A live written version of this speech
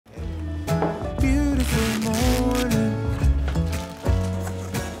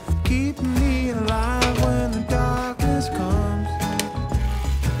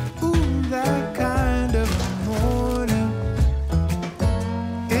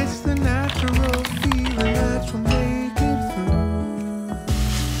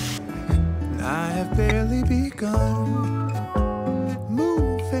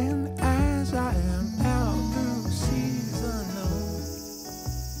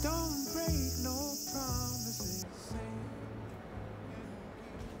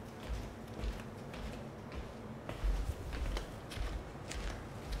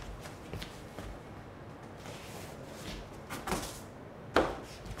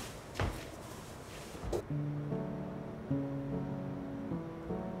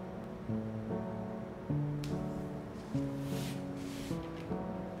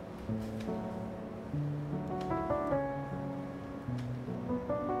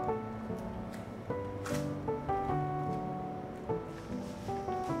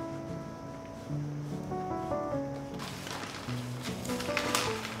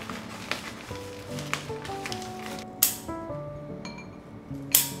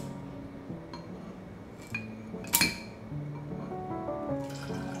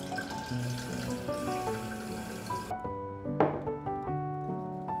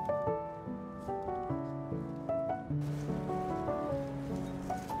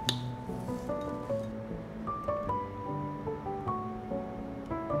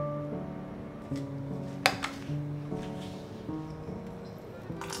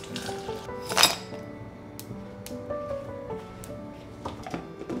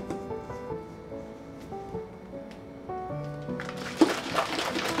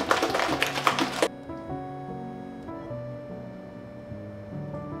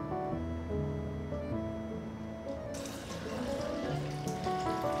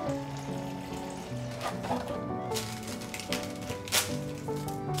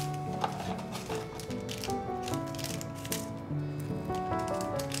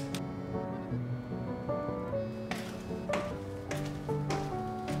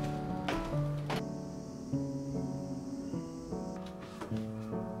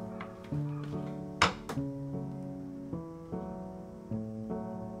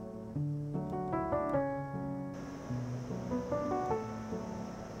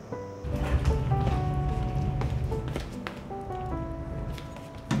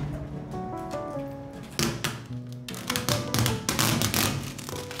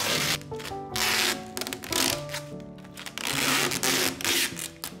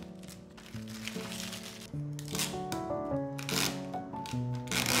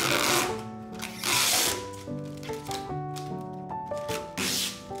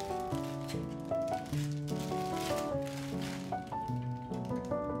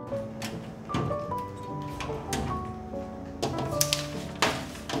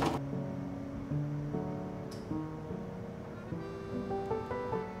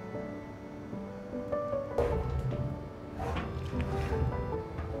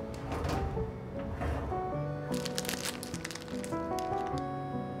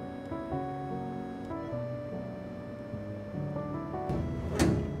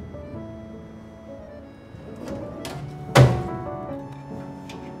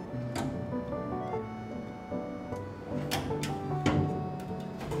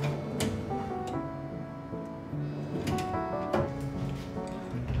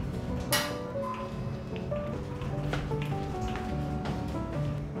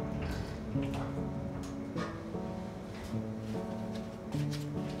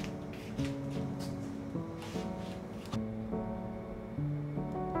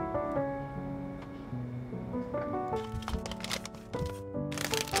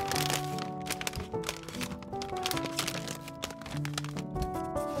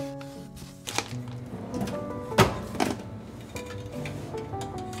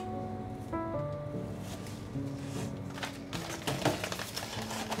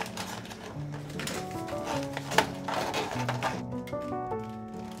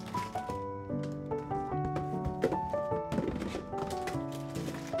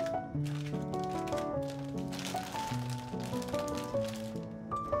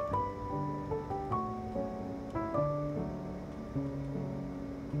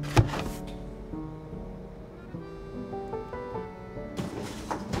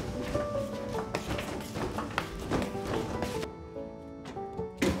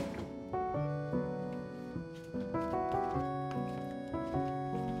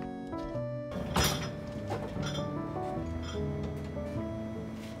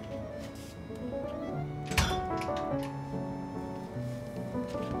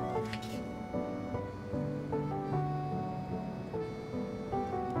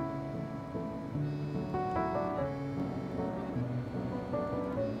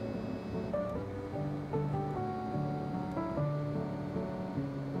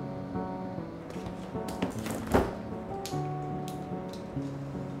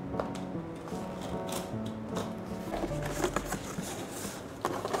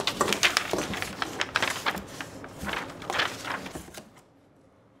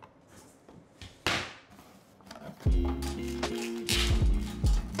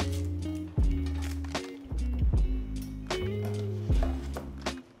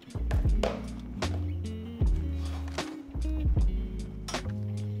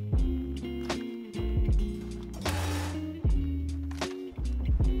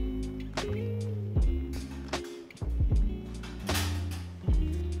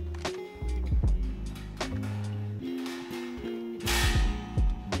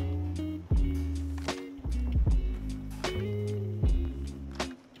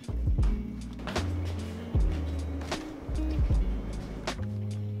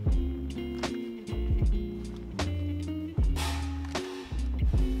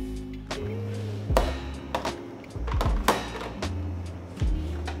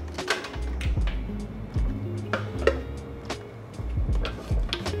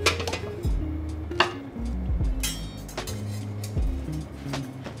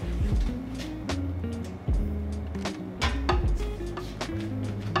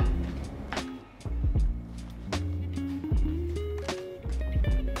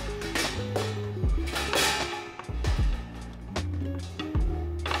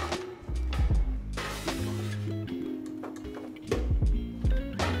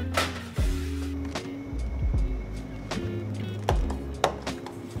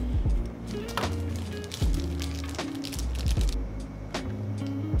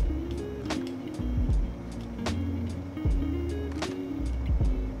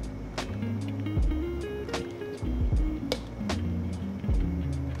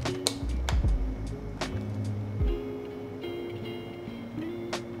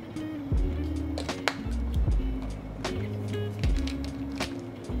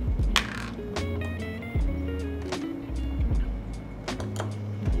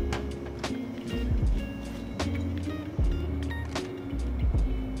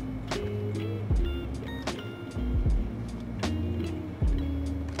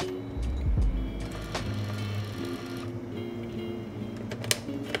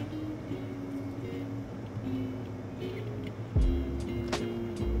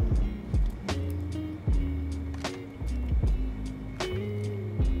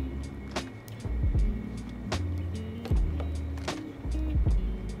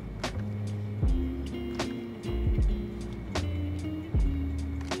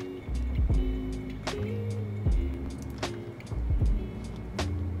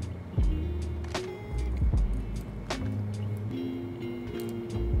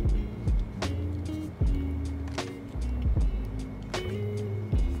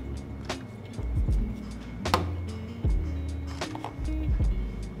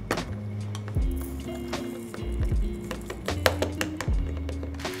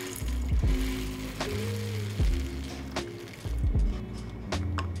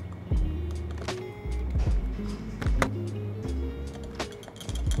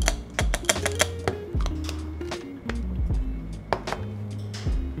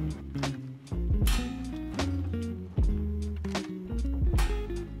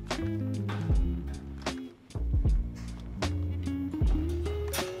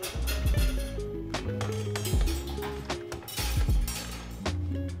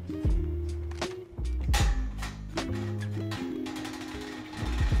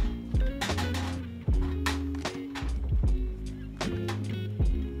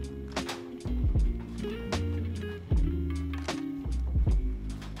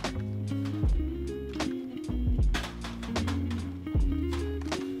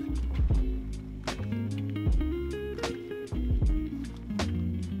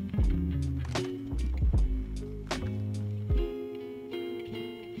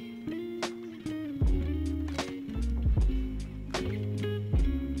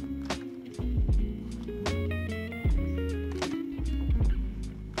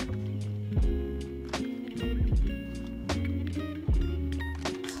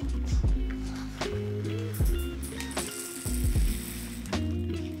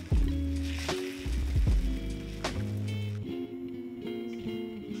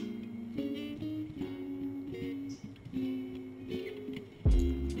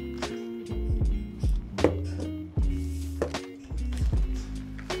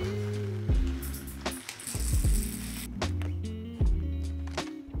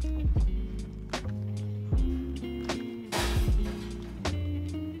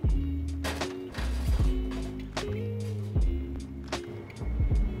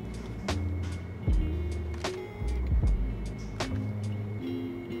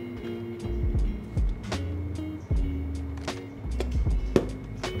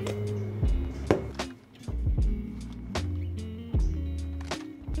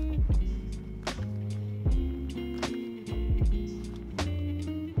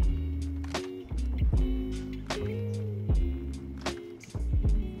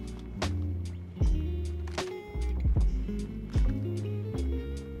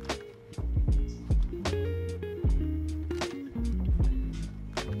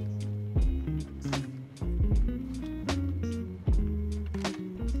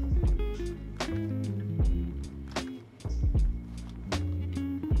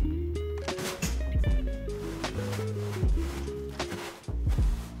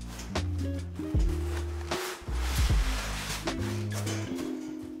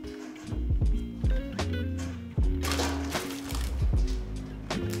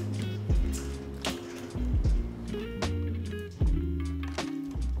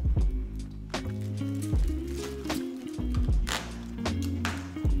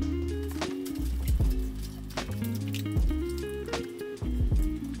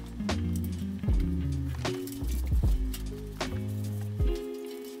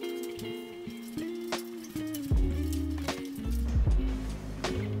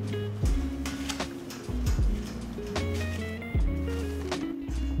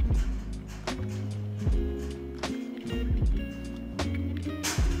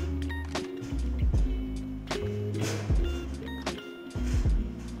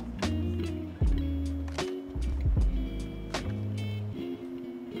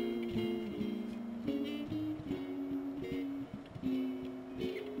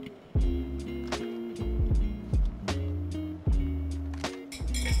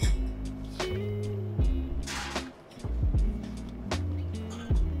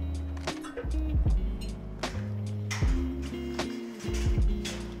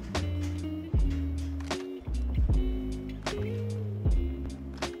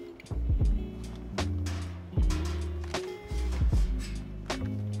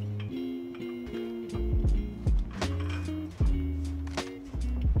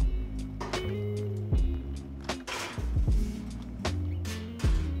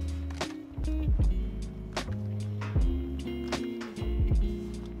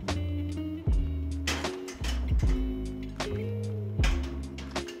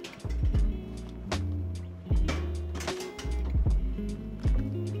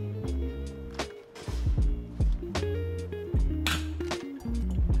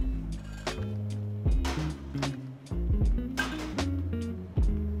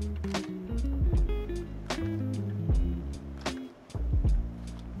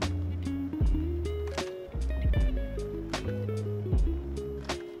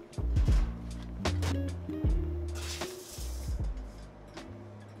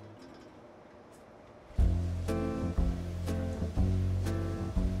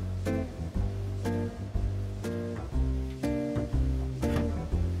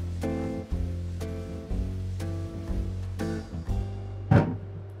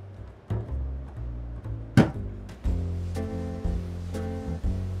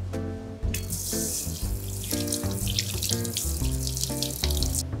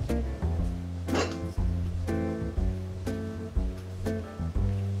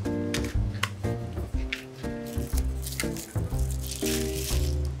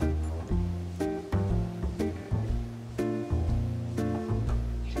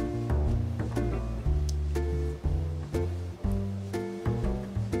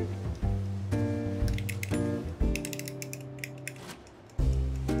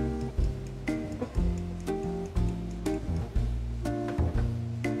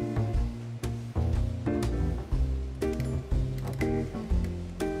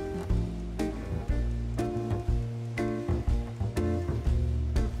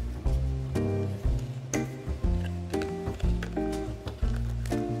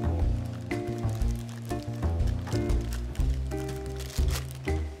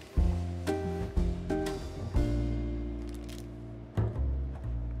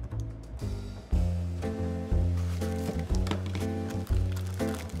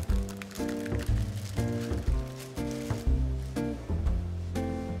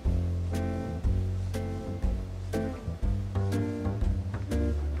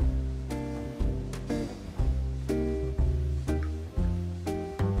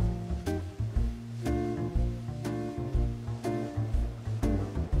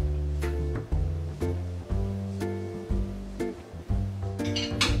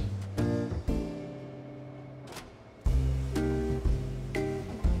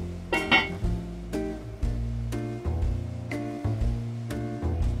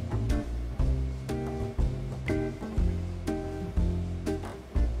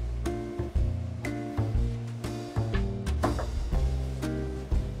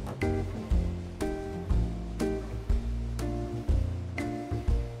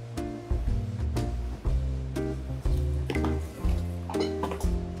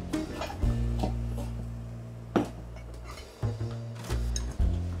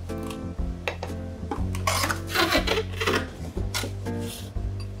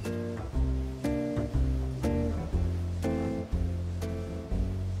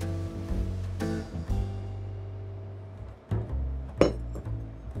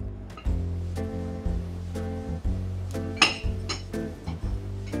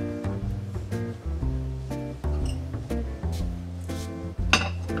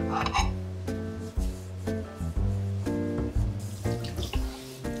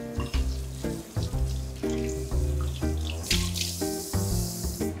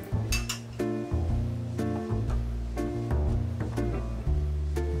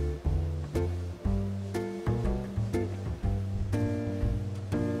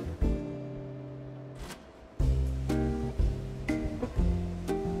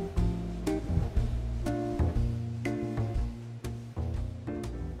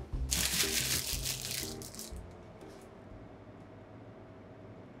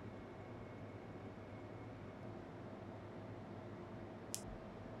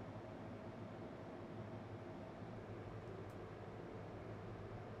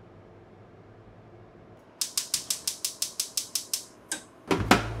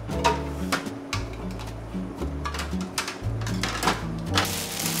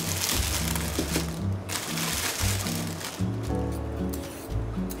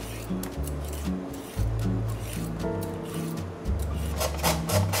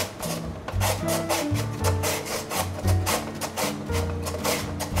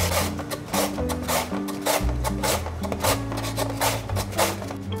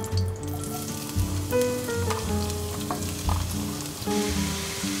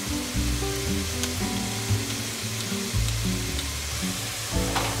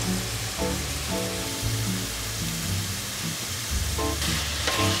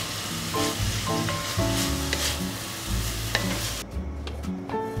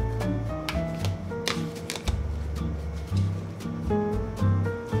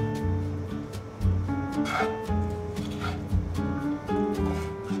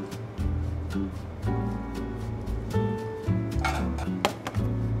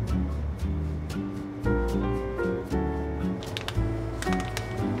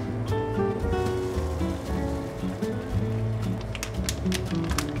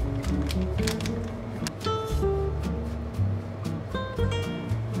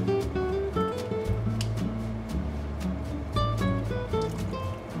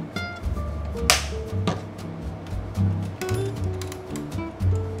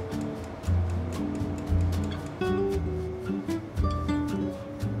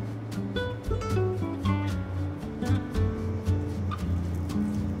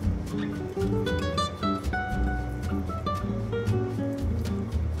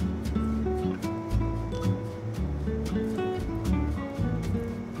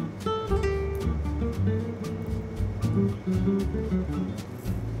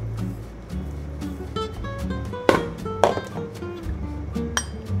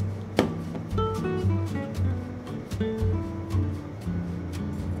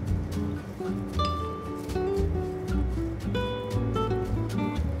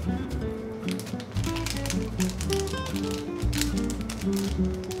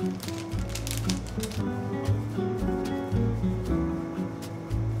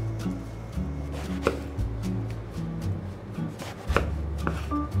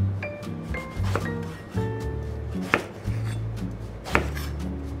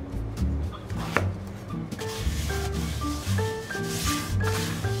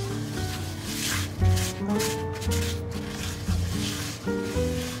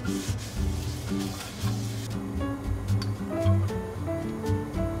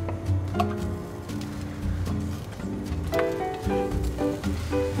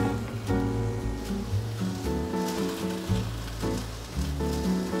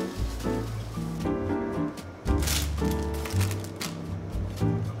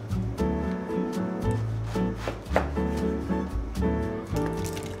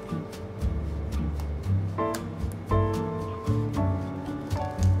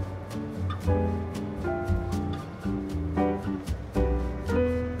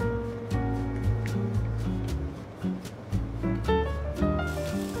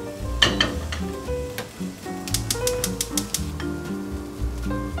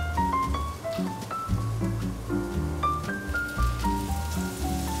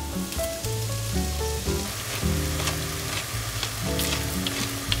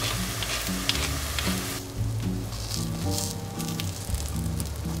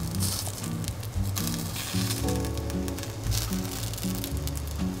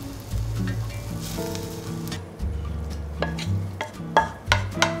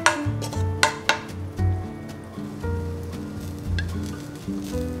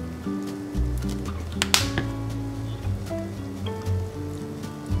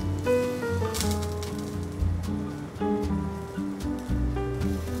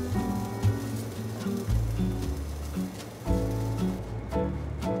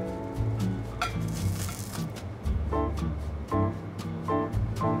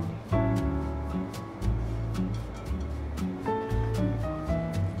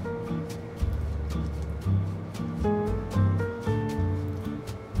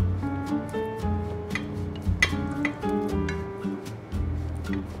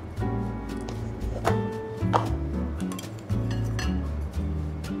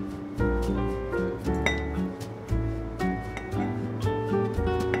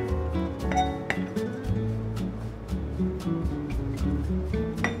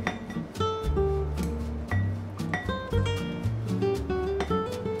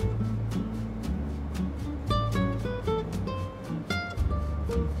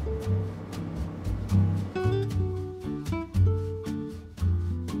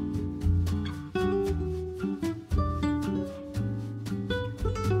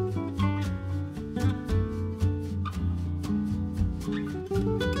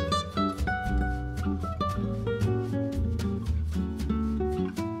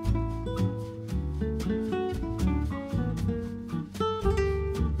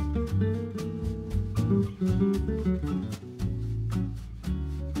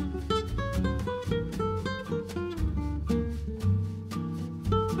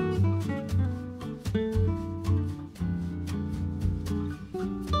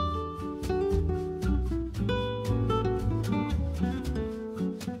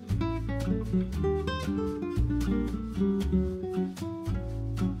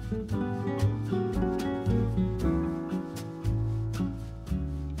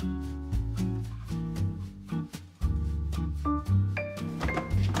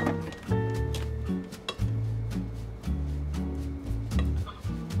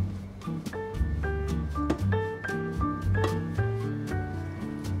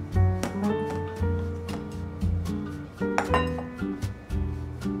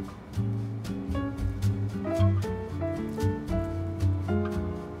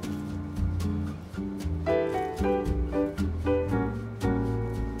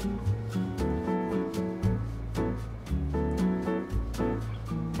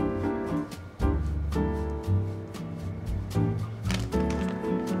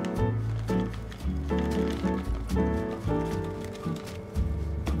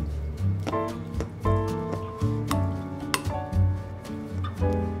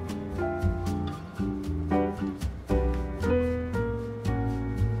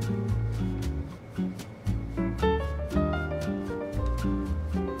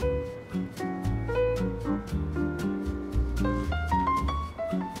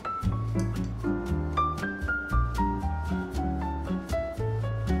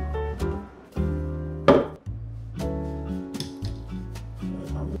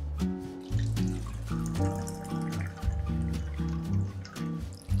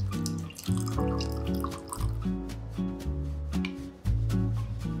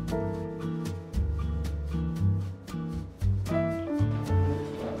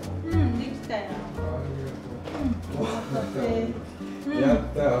やっ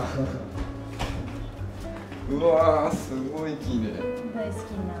た。うわー、すごい綺麗。大好き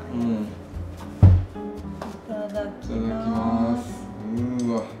な。いただきます。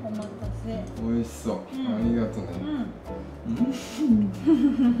うわ。お待たせ。美味しそう。ありがとうね。美味しい。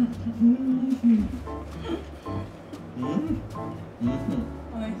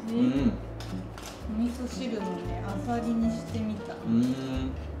お味噌汁もね、あさりにしてみた。う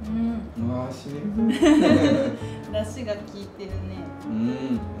わー、しみる。出汁が効いてるね。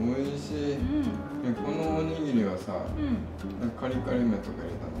美味しい。このおにぎりはさ、カリカリ梅とか入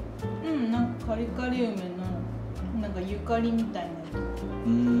れたの？なんかカリカリ梅のなんかゆかりみたいなやつ。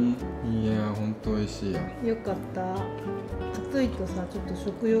いやー、ほんと美味しいや。よかった。暑いとさ、ちょっと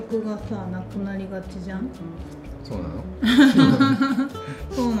食欲がさ、なくなりがちじゃん。そうなの？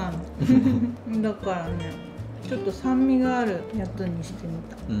そうなの。だからね、ちょっと酸味があるやつにしてみ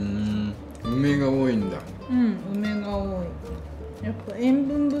た。梅が多いんだ。梅が多い。やっぱ塩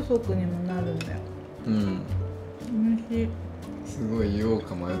分不足にもなるんだよ。美味しい。すごい言おう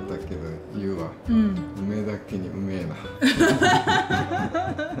か迷ったけど言うわ。梅だけにうめえな。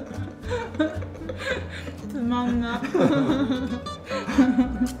つまんな。い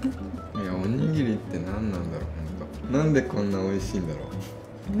や、おにぎりって何なんだろう、ほんと。なんでこんな美味しいんだろ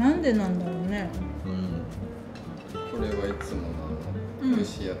う。なんでなんだろうね。これはいつもの美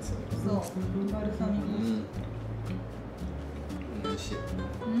味しいやつ。そう。バルサミコ酢。美味しい。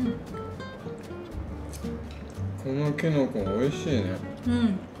このきのこ美味しいね。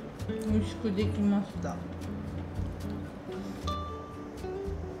美味しくできました。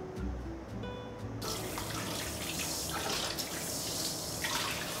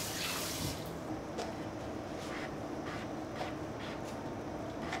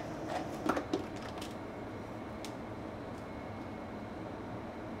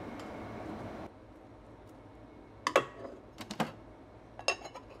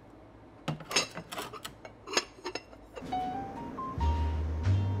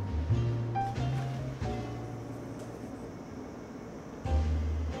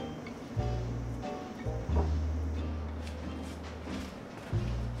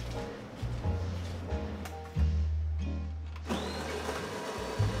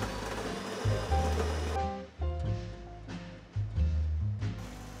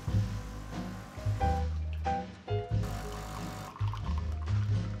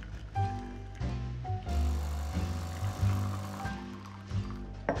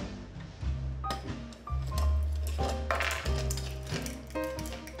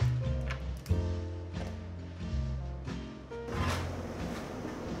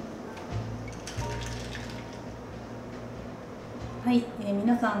はい、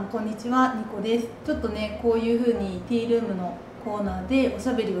皆さんこんにちは、ニコです。ちょっとね、こういう風にティールームのコーナーでおし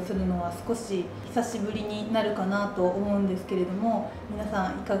ゃべりをするのは少し久しぶりになるかなと思うんですけれども、皆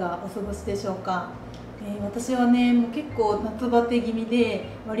さんいかがお過ごしでしょうか。私はね、もう結構夏バテ気味で、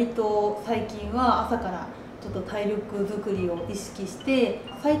割と最近は朝からちょっと体力作りを意識して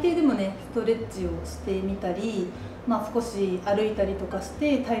最低でもねストレッチをしてみたり、少し歩いたりとかし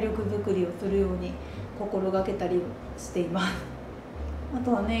て体力作りをするように心がけたりしています。あ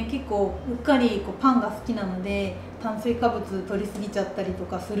とはね、結構うっかりパンが好きなので炭水化物取りすぎちゃったりと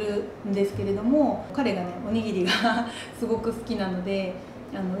かするんですけれども、彼がねおにぎりがすごく好きなので、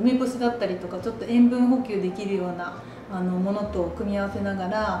梅干しだったりとかちょっと塩分補給できるようなものと組み合わせなが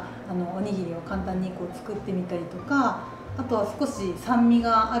らおにぎりを簡単に作ってみたりとか、あとは少し酸味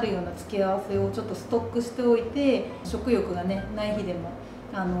があるような付け合わせをちょっとストックしておいて、食欲がねない日でも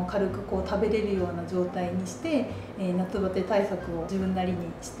軽く食べれるような状態にして、夏バテ対策を自分なりに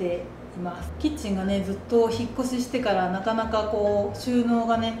しています。キッチンがねずっと引っ越ししてからなかなか収納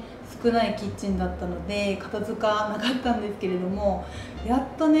がね少ないキッチンだったので片付かなかったんですけれども、や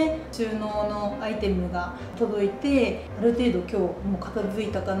っとね収納のアイテムが届いて、ある程度今日もう片付い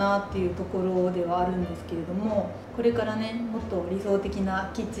たかなっていうところではあるんですけれども、これからねもっと理想的な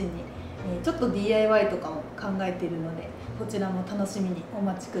キッチンにちょっと DIY とかも考えているので、こちらも楽しみにお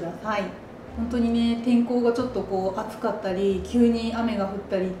待ちください。本当にね天候がちょっと暑かったり急に雨が降っ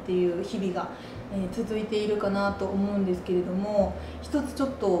たりっていう日々が続いているかなと思うんですけれども、一つちょ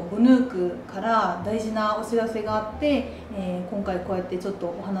っとBONUQUEから大事なお知らせがあって、今回こうやってちょっと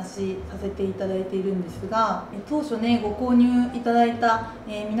お話しさせていただいているんですが、当初ねご購入いただいた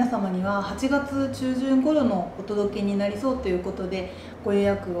皆様には8月中旬頃のお届けになりそうということでご予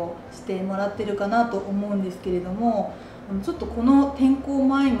約をしてもらってるかなと思うんですけれども、ちょっとこの天候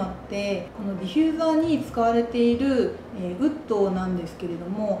も相まってこのディフューザーに使われているウッドなんですけれど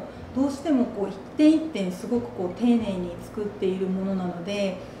も、どうしても一点一点すごく丁寧に作っているものなの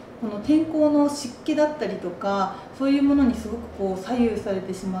で、この天候の湿気だったりとかそういうものにすごく左右され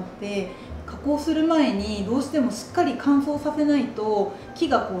てしまって、加工する前にどうしてもしっかり乾燥させないと木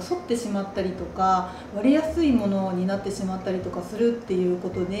が反ってしまったりとか割れやすいものになってしまったりとかするっていうこ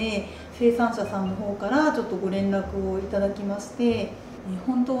とで、生産者さんの方からちょっとご連絡をいただきまして、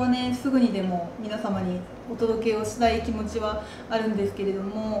本当はねすぐにでも皆様にお届けをしたい気持ちはあるんですけれど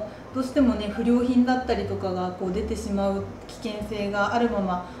も、どうしてもね不良品だったりとかが出てしまう危険性があるま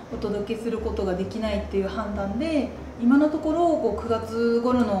まお届けすることができないっていう判断で、今のところ9月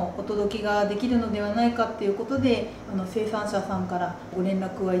頃のお届けができるのではないかっていうことで生産者さんからご連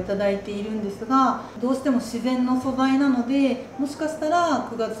絡はいただいているんですが、どうしても自然の素材なのでもしかしたら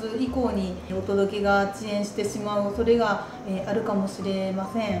9月以降にお届けが遅延してしまう恐れがあるかもしれ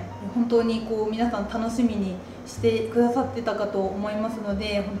ません。本当に皆さん楽しみにしてくださってたかと思いますの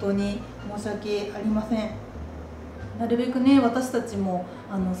で、本当に申し訳ありません。なるべくね私たちも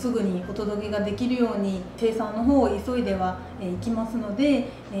すぐにお届けができるように生産の方を急いではいきますので、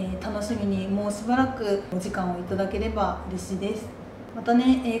楽しみにもうしばらくお時間をいただければ嬉しいです。また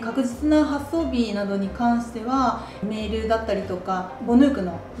ね、確実な発送日などに関してはメールだったりとかBONUQUE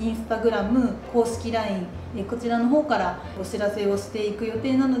のインスタグラム公式 LINE こちらの方からお知らせをしていく予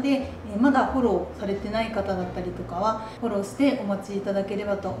定なので、まだフォローされてない方だったりとかはフォローしてお待ちいただけれ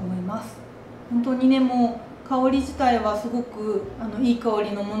ばと思います。本当にねもう香り自体はすごくいい香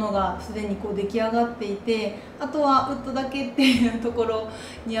りのものがすでに出来上がっていて、あとはウッドだけっていうところ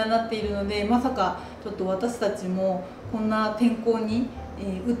にはなっているので、まさかちょっと私たちもこんな天候に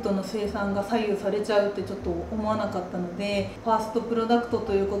ウッドの生産が左右されちゃうってちょっと思わなかったので、ファーストプロダクト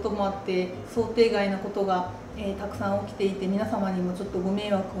ということもあって想定外なことがたくさん起きていて、皆様にもちょっとご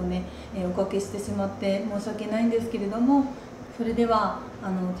迷惑をねおかけしてしまって申し訳ないんですけれども、それでは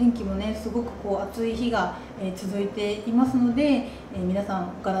天気もねすごく暑い日が続いていますので、皆さん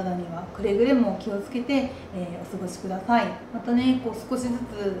お体にはくれぐれも気をつけてお過ごしください。またね少しずつ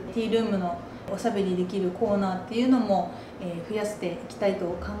ティールームのおしゃべりできるコーナーっていうのも増やしていきたいと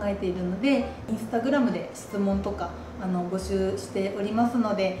考えているので、インスタグラムで質問とか募集しております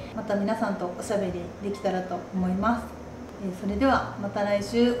ので、また皆さんとおしゃべりできたらと思います。それではまた来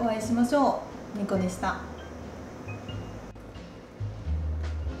週お会いしましょう。ニコでした。